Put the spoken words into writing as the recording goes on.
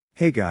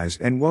Hey guys,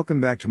 and welcome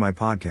back to my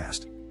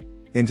podcast.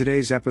 In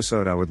today's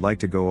episode, I would like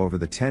to go over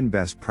the 10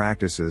 best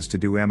practices to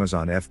do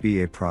Amazon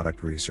FBA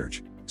product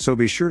research. So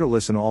be sure to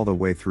listen all the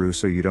way through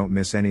so you don't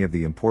miss any of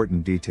the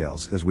important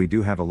details, as we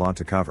do have a lot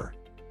to cover.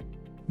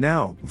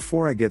 Now,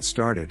 before I get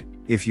started,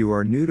 if you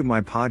are new to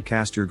my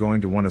podcast, you're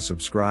going to want to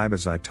subscribe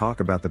as I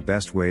talk about the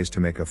best ways to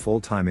make a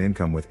full-time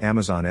income with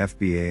Amazon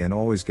FBA and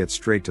always get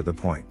straight to the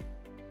point.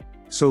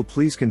 So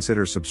please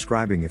consider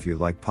subscribing if you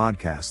like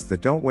podcasts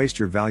that don't waste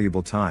your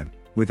valuable time.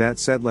 With that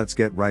said, let's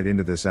get right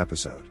into this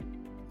episode.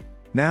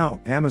 Now,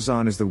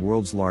 Amazon is the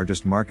world's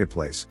largest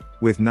marketplace,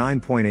 with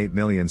 9.8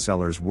 million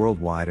sellers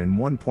worldwide and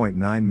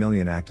 1.9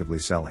 million actively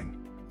selling.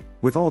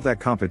 With all that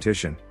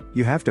competition,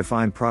 you have to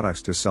find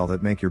products to sell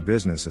that make your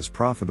business as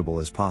profitable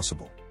as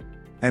possible.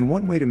 And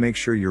one way to make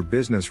sure your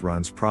business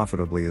runs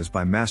profitably is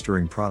by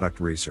mastering product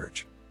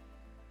research.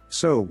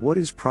 So, what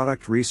is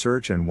product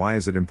research and why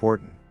is it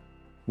important?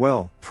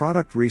 Well,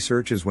 product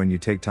research is when you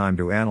take time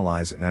to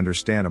analyze and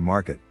understand a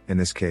market, in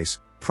this case,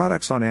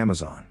 products on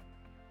Amazon.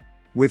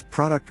 With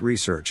product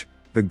research,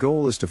 the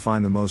goal is to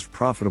find the most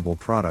profitable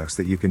products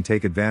that you can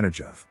take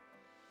advantage of.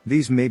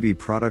 These may be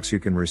products you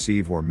can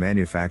receive or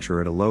manufacture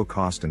at a low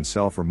cost and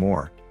sell for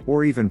more,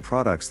 or even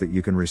products that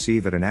you can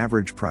receive at an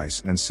average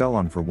price and sell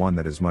on for one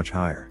that is much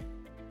higher.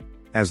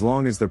 As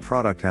long as the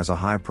product has a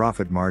high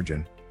profit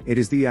margin, it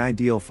is the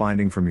ideal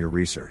finding from your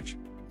research.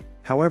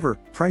 However,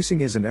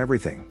 pricing isn't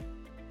everything.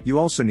 You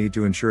also need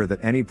to ensure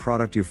that any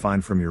product you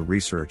find from your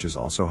research is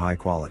also high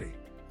quality.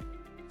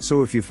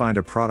 So if you find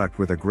a product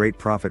with a great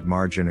profit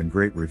margin and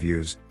great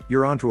reviews,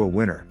 you're onto a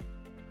winner.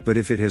 But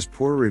if it has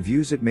poor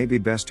reviews, it may be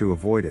best to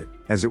avoid it,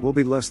 as it will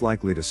be less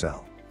likely to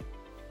sell.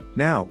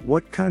 Now,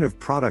 what kind of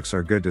products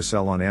are good to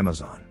sell on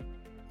Amazon?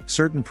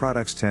 Certain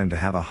products tend to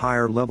have a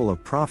higher level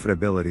of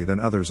profitability than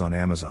others on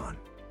Amazon.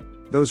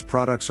 Those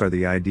products are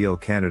the ideal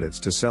candidates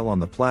to sell on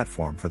the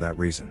platform for that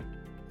reason.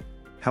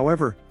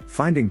 However,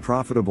 finding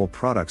profitable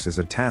products is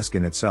a task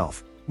in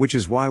itself, which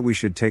is why we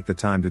should take the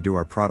time to do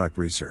our product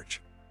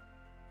research.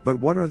 But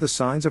what are the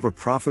signs of a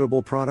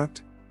profitable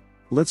product?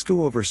 Let's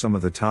go over some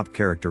of the top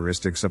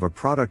characteristics of a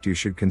product you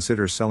should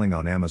consider selling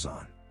on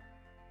Amazon.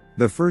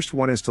 The first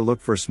one is to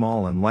look for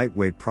small and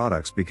lightweight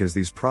products because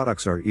these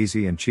products are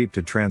easy and cheap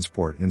to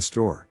transport and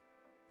store.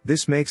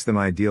 This makes them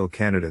ideal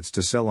candidates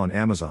to sell on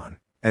Amazon,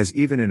 as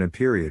even in a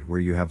period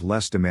where you have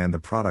less demand, the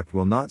product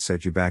will not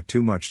set you back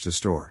too much to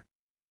store.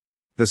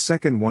 The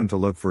second one to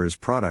look for is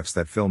products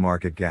that fill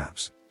market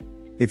gaps.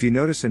 If you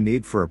notice a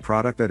need for a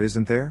product that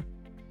isn't there,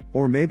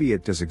 or maybe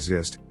it does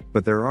exist,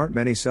 but there aren't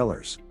many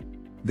sellers,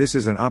 this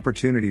is an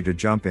opportunity to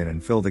jump in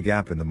and fill the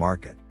gap in the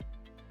market.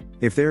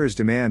 If there is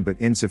demand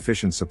but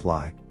insufficient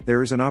supply,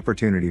 there is an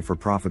opportunity for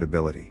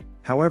profitability.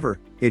 However,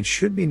 it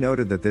should be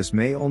noted that this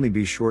may only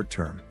be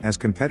short-term, as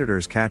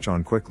competitors catch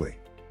on quickly.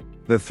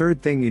 The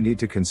third thing you need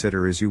to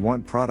consider is you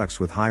want products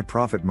with high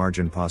profit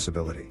margin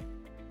possibility.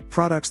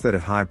 Products that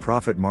have high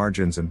profit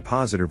margins and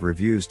positive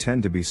reviews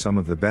tend to be some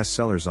of the best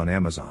sellers on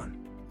Amazon.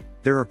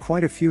 There are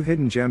quite a few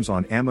hidden gems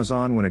on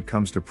Amazon when it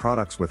comes to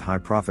products with high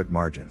profit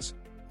margins.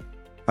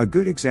 A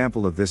good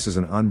example of this is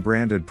an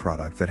unbranded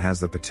product that has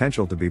the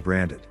potential to be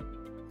branded.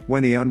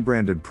 When the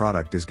unbranded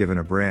product is given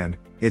a brand,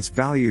 its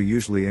value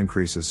usually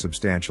increases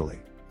substantially.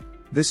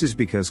 This is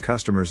because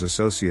customers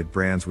associate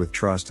brands with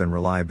trust and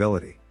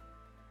reliability.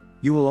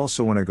 You will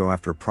also want to go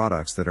after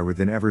products that are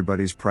within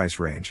everybody's price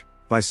range.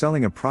 By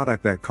selling a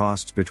product that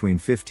costs between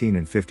 $15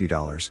 and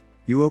 $50,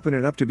 you open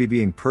it up to be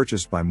being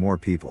purchased by more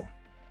people.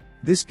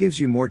 This gives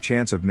you more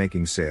chance of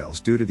making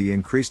sales due to the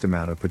increased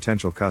amount of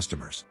potential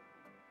customers.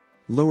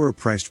 Lower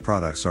priced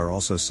products are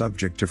also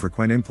subject to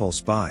frequent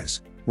impulse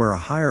buys, where a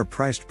higher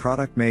priced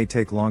product may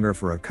take longer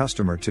for a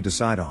customer to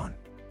decide on.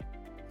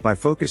 By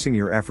focusing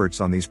your efforts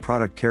on these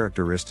product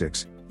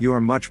characteristics, you are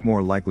much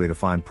more likely to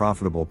find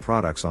profitable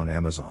products on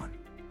Amazon.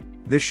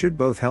 This should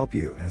both help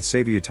you and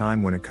save you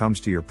time when it comes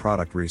to your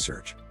product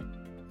research.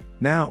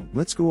 Now,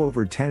 let's go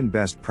over 10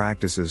 best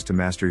practices to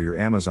master your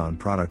Amazon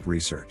product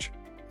research.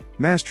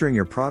 Mastering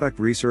your product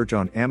research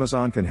on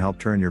Amazon can help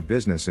turn your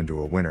business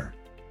into a winner.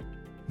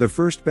 The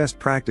first best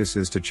practice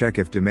is to check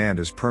if demand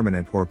is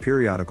permanent or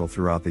periodical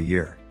throughout the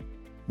year.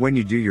 When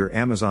you do your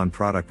Amazon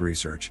product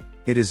research,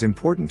 it is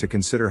important to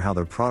consider how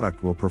the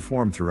product will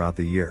perform throughout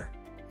the year.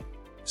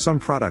 Some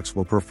products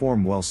will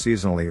perform well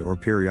seasonally or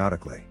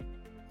periodically.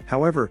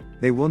 However,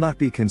 they will not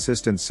be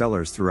consistent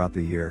sellers throughout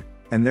the year,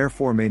 and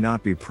therefore may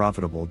not be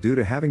profitable due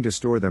to having to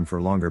store them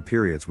for longer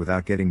periods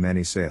without getting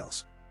many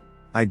sales.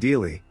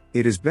 Ideally,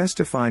 it is best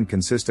to find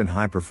consistent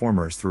high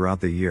performers throughout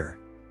the year.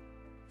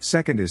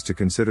 Second is to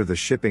consider the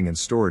shipping and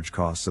storage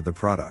costs of the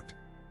product.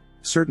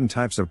 Certain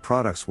types of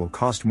products will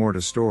cost more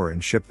to store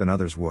and ship than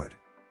others would,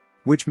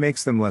 which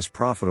makes them less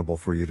profitable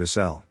for you to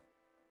sell.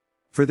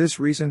 For this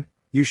reason,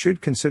 you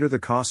should consider the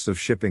costs of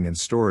shipping and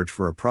storage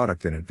for a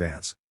product in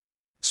advance.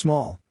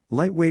 Small,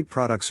 lightweight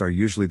products are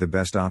usually the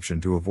best option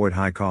to avoid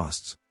high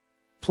costs.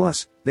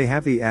 Plus, they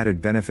have the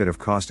added benefit of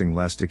costing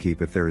less to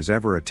keep if there is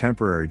ever a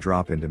temporary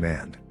drop in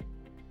demand.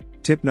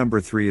 Tip number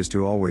 3 is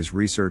to always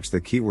research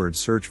the keyword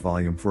search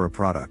volume for a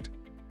product.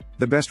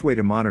 The best way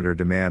to monitor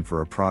demand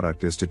for a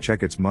product is to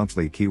check its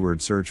monthly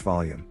keyword search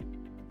volume.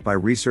 By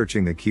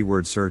researching the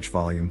keyword search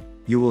volume,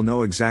 you will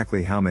know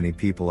exactly how many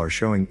people are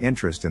showing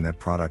interest in that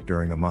product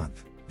during a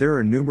month. There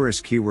are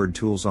numerous keyword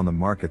tools on the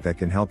market that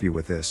can help you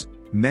with this,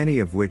 many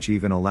of which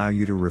even allow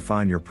you to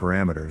refine your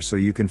parameters so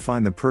you can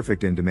find the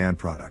perfect in-demand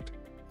product.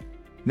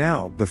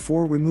 Now,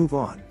 before we move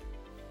on,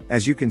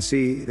 as you can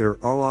see, there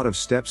are a lot of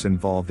steps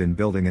involved in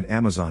building an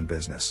Amazon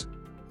business.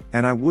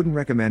 And I wouldn't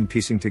recommend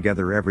piecing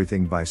together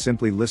everything by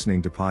simply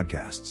listening to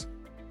podcasts.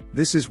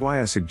 This is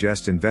why I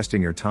suggest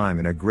investing your time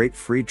in a great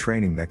free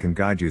training that can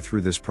guide you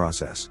through this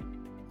process.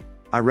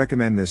 I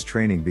recommend this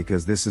training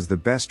because this is the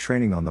best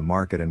training on the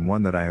market and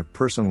one that I have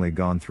personally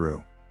gone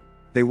through.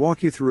 They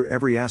walk you through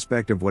every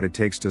aspect of what it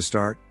takes to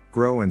start,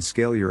 grow and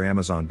scale your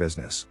Amazon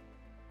business.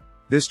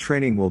 This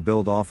training will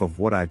build off of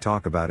what I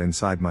talk about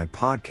inside my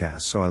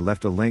podcast, so I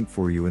left a link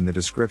for you in the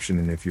description,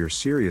 and if you're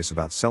serious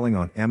about selling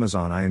on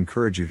Amazon, I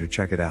encourage you to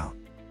check it out.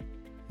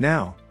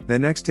 Now, the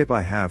next tip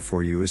I have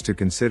for you is to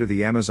consider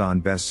the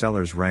Amazon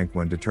bestsellers rank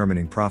when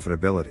determining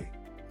profitability.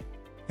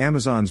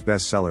 Amazon's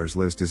bestsellers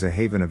list is a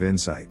haven of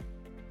insight.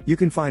 You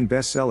can find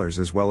bestsellers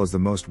as well as the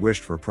most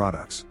wished for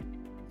products.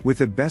 With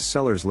the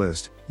bestsellers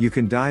list, you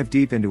can dive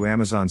deep into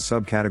Amazon's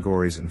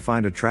subcategories and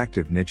find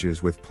attractive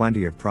niches with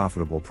plenty of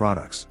profitable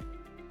products.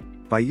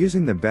 By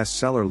using the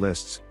bestseller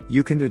lists,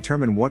 you can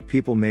determine what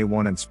people may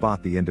want and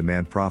spot the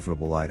in-demand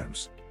profitable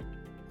items.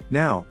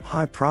 Now,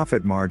 high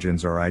profit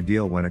margins are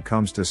ideal when it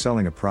comes to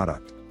selling a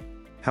product.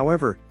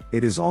 However,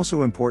 it is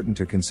also important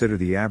to consider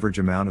the average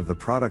amount of the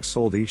products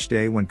sold each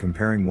day when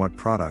comparing what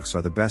products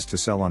are the best to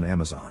sell on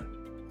Amazon.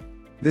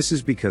 This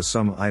is because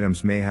some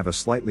items may have a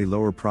slightly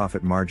lower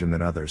profit margin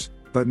than others,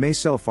 but may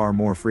sell far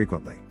more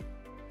frequently.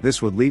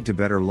 This would lead to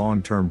better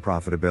long-term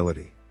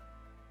profitability.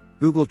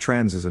 Google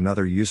Trends is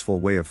another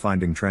useful way of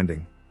finding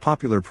trending,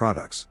 popular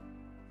products.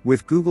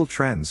 With Google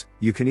Trends,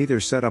 you can either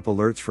set up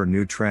alerts for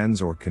new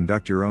trends or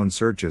conduct your own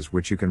searches,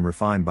 which you can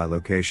refine by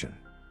location.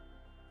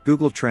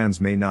 Google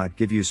Trends may not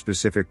give you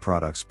specific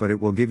products, but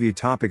it will give you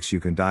topics you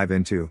can dive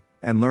into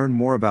and learn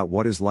more about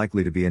what is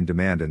likely to be in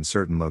demand in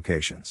certain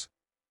locations.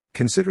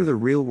 Consider the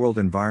real-world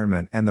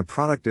environment and the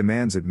product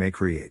demands it may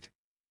create.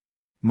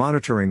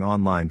 Monitoring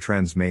online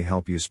trends may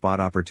help you spot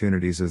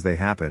opportunities as they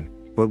happen,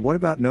 but what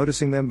about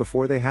noticing them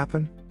before they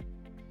happen?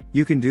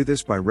 You can do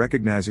this by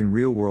recognizing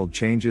real-world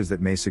changes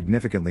that may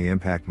significantly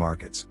impact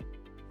markets.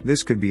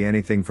 This could be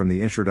anything from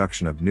the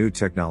introduction of new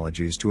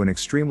technologies to an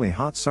extremely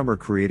hot summer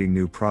creating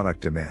new product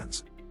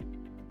demands.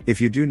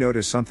 If you do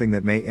notice something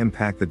that may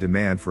impact the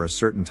demand for a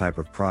certain type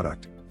of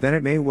product, then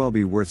it may well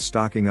be worth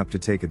stocking up to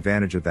take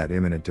advantage of that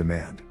imminent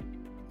demand.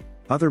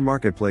 Other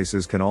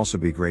marketplaces can also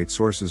be great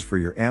sources for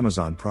your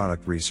Amazon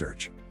product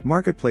research.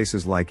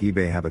 Marketplaces like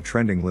eBay have a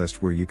trending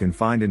list where you can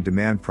find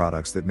in-demand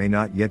products that may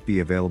not yet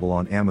be available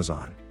on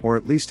Amazon, or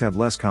at least have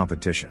less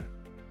competition.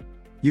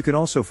 You can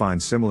also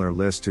find similar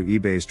lists to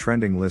eBay's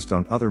trending list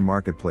on other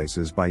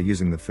marketplaces by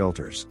using the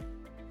filters.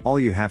 All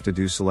you have to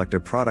do is select a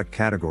product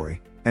category,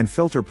 and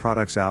filter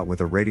products out with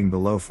a rating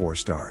below 4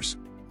 stars.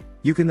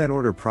 You can then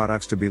order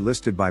products to be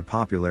listed by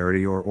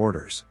popularity or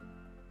orders.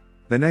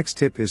 The next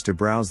tip is to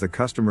browse the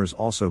customers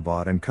also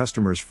bought and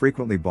customers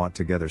frequently bought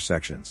together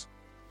sections.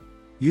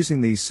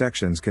 Using these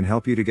sections can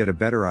help you to get a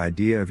better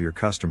idea of your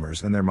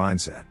customers and their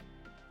mindset.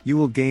 You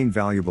will gain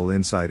valuable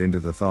insight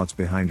into the thoughts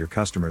behind your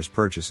customers'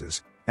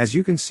 purchases, as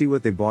you can see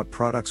what they bought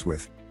products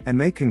with, and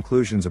make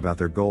conclusions about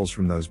their goals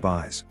from those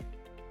buys.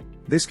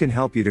 This can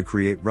help you to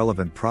create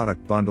relevant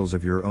product bundles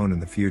of your own in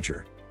the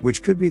future,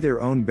 which could be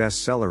their own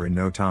bestseller in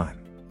no time.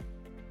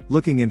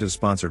 Looking into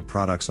sponsored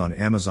products on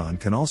Amazon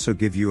can also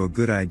give you a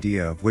good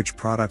idea of which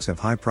products have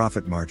high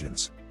profit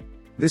margins.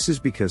 This is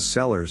because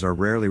sellers are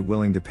rarely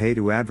willing to pay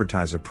to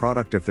advertise a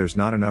product if there's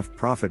not enough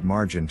profit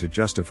margin to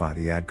justify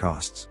the ad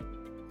costs.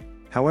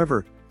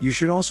 However, you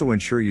should also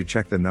ensure you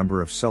check the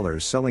number of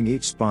sellers selling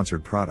each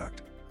sponsored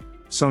product.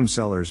 Some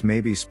sellers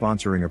may be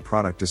sponsoring a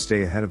product to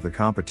stay ahead of the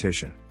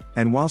competition,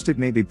 and whilst it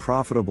may be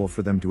profitable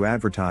for them to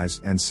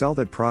advertise and sell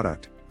that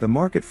product, the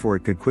market for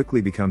it could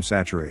quickly become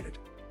saturated.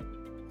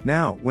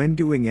 Now, when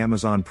doing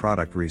Amazon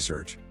product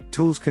research,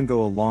 tools can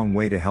go a long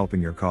way to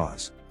helping your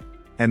cause.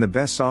 And the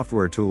best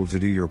software tool to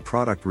do your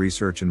product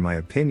research in my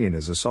opinion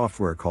is a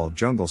software called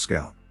Jungle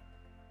Scout.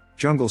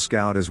 Jungle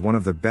Scout is one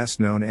of the best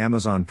known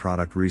Amazon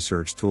product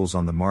research tools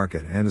on the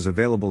market and is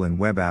available in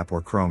web app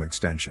or Chrome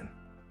extension.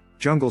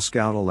 Jungle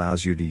Scout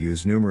allows you to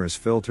use numerous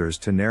filters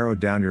to narrow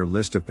down your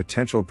list of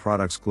potential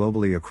products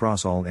globally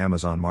across all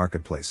Amazon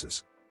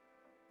marketplaces.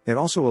 It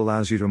also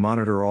allows you to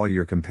monitor all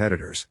your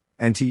competitors,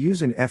 and to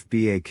use an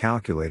FBA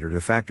calculator to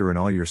factor in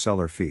all your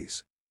seller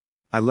fees.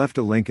 I left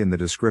a link in the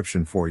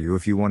description for you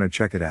if you want to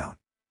check it out.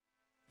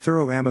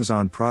 Thorough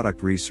Amazon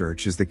product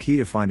research is the key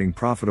to finding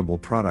profitable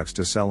products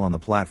to sell on the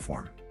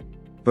platform.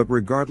 But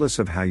regardless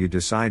of how you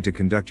decide to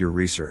conduct your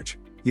research,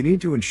 you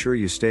need to ensure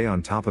you stay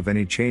on top of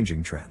any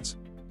changing trends.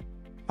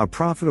 A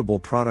profitable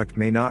product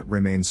may not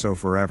remain so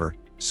forever,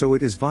 so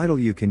it is vital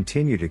you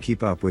continue to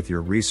keep up with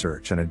your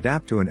research and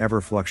adapt to an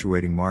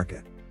ever-fluctuating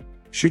market.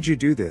 Should you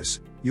do this,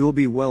 you will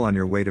be well on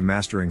your way to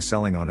mastering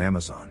selling on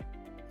Amazon.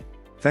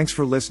 Thanks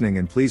for listening,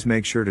 and please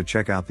make sure to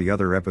check out the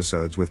other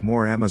episodes with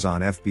more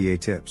Amazon FBA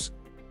tips.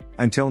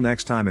 Until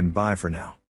next time, and bye for now.